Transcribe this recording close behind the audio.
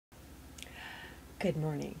Good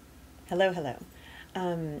morning. Hello, hello.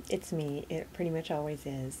 It's me. It pretty much always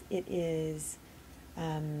is. It is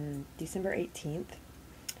December 18th,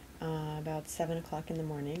 about 7 o'clock in the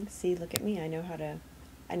morning. See, look at me. I know how to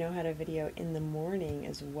video in the morning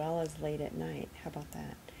as well as late at night. How about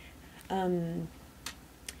that?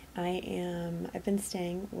 I've been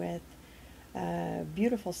staying with a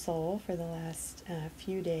beautiful soul for the last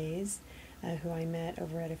few days, who I met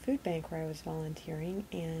over at a food bank where I was volunteering,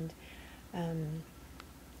 and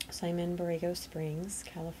so I'm in Borrego Springs,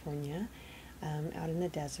 California, out in the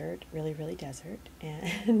desert, really, really desert,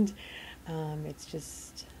 and it's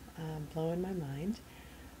just blowing my mind.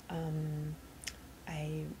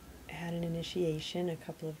 I had an initiation a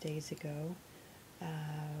couple of days ago,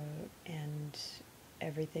 and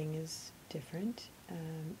everything is different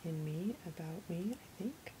in me, about me, I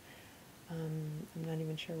think. I'm not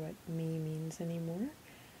even sure what me means anymore.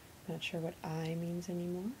 Not sure what I means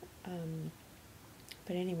anymore.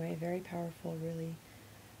 But anyway, very powerful, really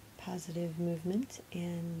positive movement.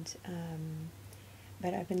 And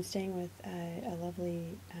but I've been staying with a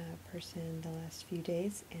lovely person the last few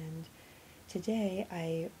days, and today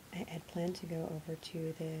I had planned to go over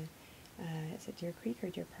to the is it Deer Creek or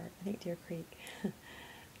Deer Park? I think Deer Creek.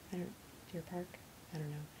 Deer Park. I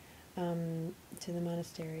don't know. To the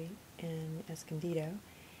monastery in Escondido,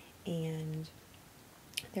 and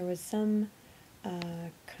there was some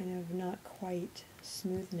kind of not quite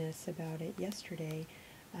smoothness about it yesterday.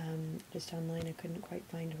 Just online, I couldn't quite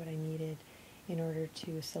find what I needed in order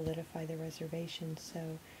to solidify the reservation, so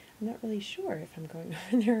I'm not really sure if I'm going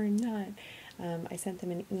over there or not. I sent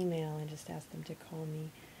them an email and just asked them to call me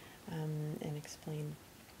and explain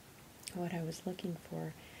what I was looking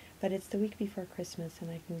for. But it's the week before Christmas, and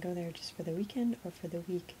I can go there just for the weekend or for the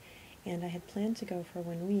week. And I had planned to go for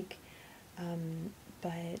 1 week,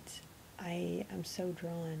 but I am so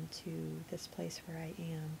drawn to this place where I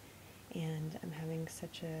am, and I'm having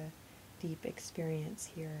such a deep experience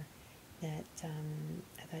here that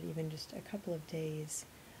I thought even just a couple of days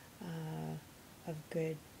of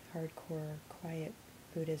good, hardcore, quiet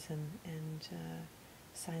Buddhism and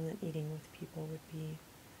silent eating with people would be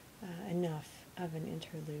enough of an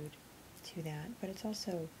interlude to that. But it's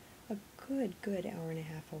also a good hour and a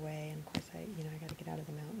half away, and of course I got to get out of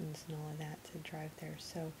the mountains and all of that to drive there.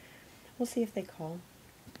 So we'll see if they call.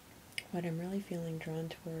 What I'm really feeling drawn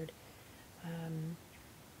toward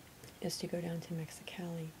is to go down to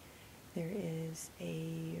Mexicali. There is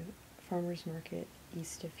a farmer's market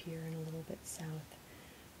east of here and a little bit south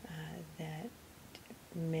that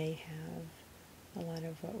may have a lot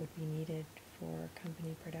of what would be needed for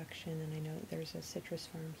company production, and I know that there's a citrus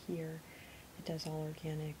farm here that does all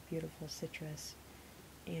organic, beautiful citrus,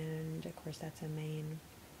 and of course that's a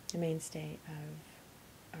mainstay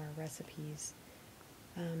of our recipes.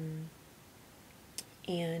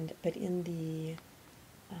 But in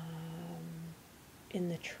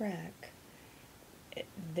the trek,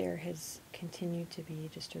 there has continued to be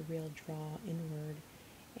just a real draw inward,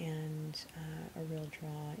 and a real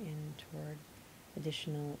draw in toward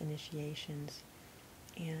additional initiations.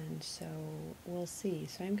 And so we'll see.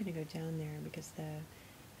 So I'm going to go down there because the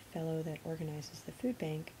fellow that organizes the food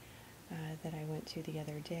bank that I went to the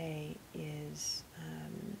other day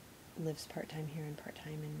lives part-time here and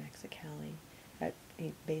part-time in Mexicali.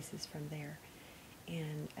 He bases from there.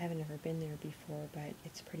 And I haven't ever been there before, but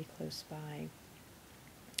it's pretty close by,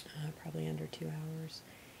 probably under 2 hours.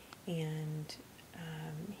 And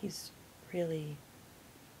he's really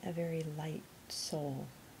a very light soul.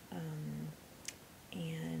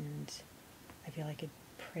 And I feel I could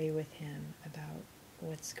pray with him about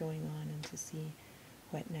what's going on and to see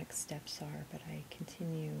what next steps are. But I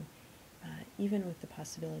continue, even with the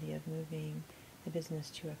possibility of moving the business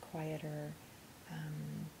to a quieter,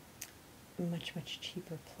 much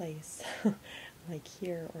cheaper place, like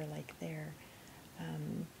here or like there.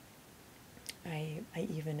 I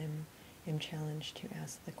even am challenged to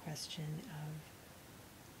ask the question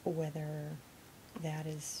of whether that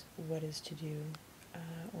is what is to do,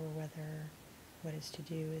 or whether what is to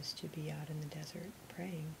do is to be out in the desert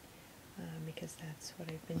praying, because that's what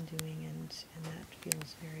I've been doing, and that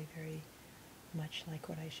feels very, very much like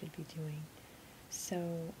what I should be doing.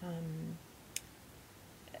 So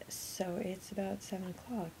it's about 7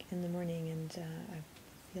 o'clock in the morning, and I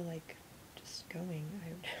feel like just going.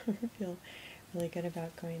 I feel really good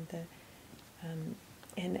about going.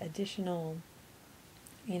 An additional,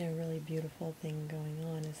 really beautiful thing going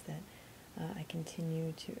on is that I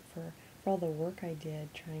continue to, for all the work I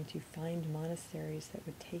did trying to find monasteries that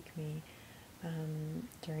would take me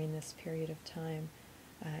during this period of time,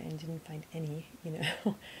 and didn't find any,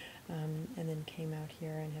 and then came out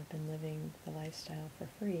here and have been living the lifestyle for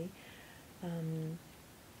free,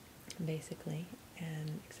 basically,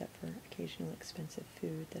 and except for occasional expensive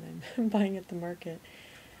food that I'm buying at the market.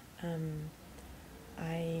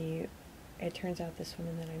 It turns out this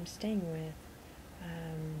woman that I'm staying with,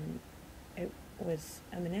 it was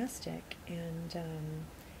a monastic, and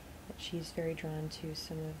she's very drawn to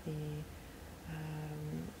some of the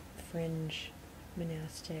fringe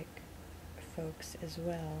monastic folks as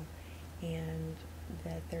well, and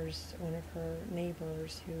that there's one of her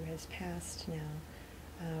neighbors who has passed now,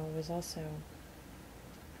 was also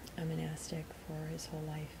a monastic for his whole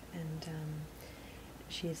life, and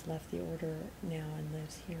she's left the order now and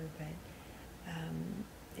lives here, but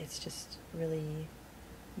it's just really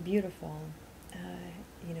beautiful,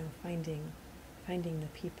 finding the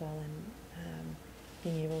people, and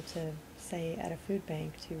being able to say at a food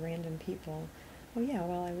bank to random people, oh yeah,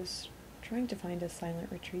 well, I was trying to find a silent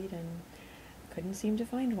retreat and couldn't seem to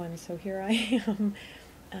find one, so here I am.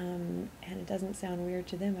 And it doesn't sound weird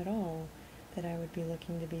to them at all that I would be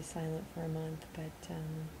looking to be silent for a month, but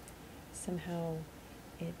somehow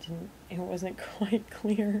it wasn't quite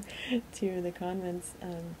clear to the convents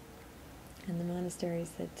and the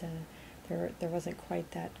monasteries that there wasn't quite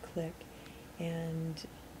that click, and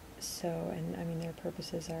so, and I mean, their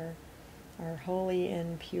purposes are holy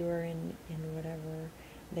and pure in whatever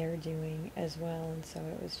they're doing as well, and so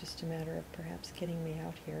it was just a matter of perhaps getting me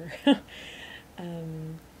out here.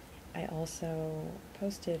 I also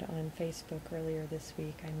posted on Facebook earlier this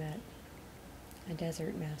week. I met a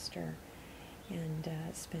desert master and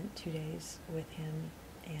spent 2 days with him,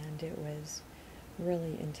 and it was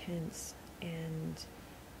really intense, and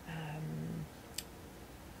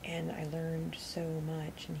I learned so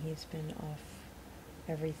much, and he's been off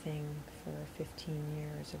everything for 15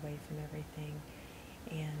 years, away from everything,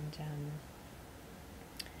 and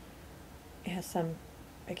has some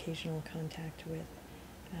occasional contact with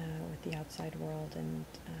the outside world, and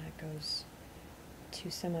goes to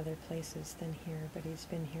some other places than here, but he's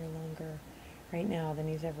been here longer right now than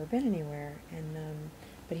he's ever been anywhere, and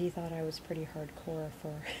but he thought I was pretty hardcore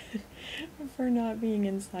for for not being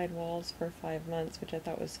inside walls for 5 months, which I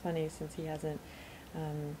thought was funny, since he hasn't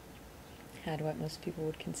had what most people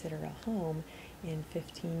would consider a home in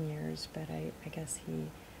 15 years, but I guess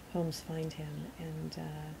homes find him, and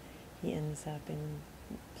he ends up in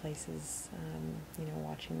places,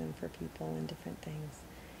 watching them for people and different things,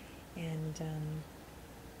 and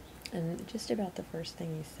just about the first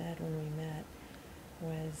thing he said when we met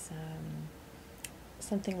was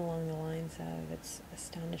something along the lines of, it's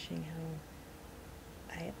astonishing how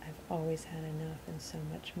I've always had enough and so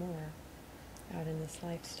much more out in this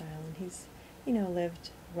lifestyle. And he's, lived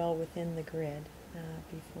well within the grid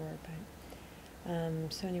before, but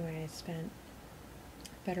so anyway, I spent the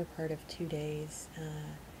better part of 2 days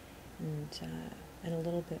and a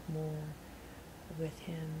little bit more with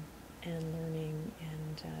him, and learning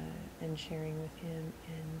and sharing with him,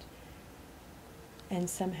 and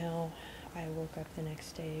somehow I woke up the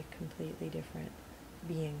next day a completely different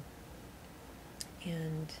being,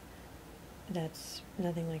 and that's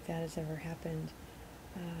nothing like that has ever happened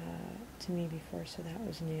to me before, so that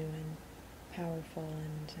was new and powerful,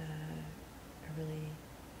 and a really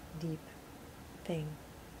deep thing.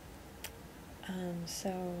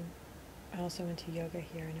 So I also went to yoga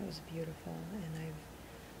here, and it was beautiful, and I've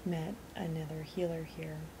met another healer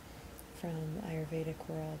here from Ayurvedic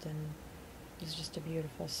world, and he's just a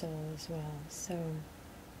beautiful soul as well. So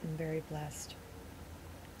I'm very blessed,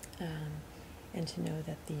 and to know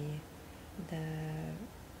that the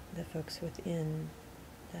folks within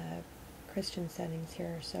the Christian settings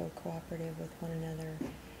here are so cooperative with one another.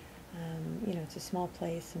 It's a small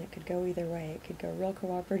place, and it could go either way. It could go real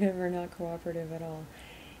cooperative or not cooperative at all,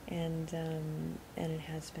 and it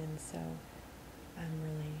has been. So I'm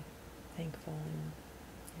really thankful, and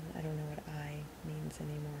I don't know what I means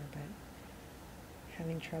anymore, but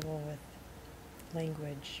having trouble with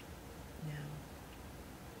language now.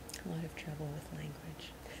 A lot of trouble with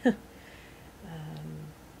language.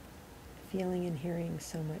 Feeling and hearing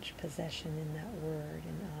so much possession in that word,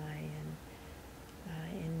 and I, and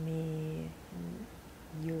in me, and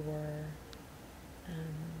your.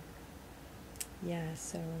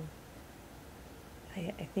 So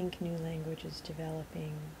I think new language is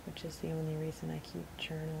developing, which is the only reason I keep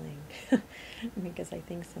journaling, because I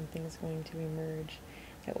think something's going to emerge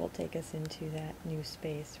that will take us into that new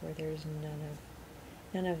space where there's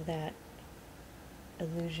none of that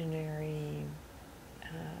illusionary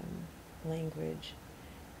language,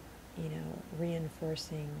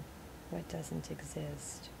 reinforcing what doesn't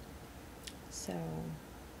exist. So,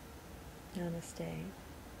 namaste.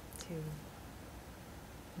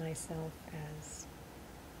 to myself as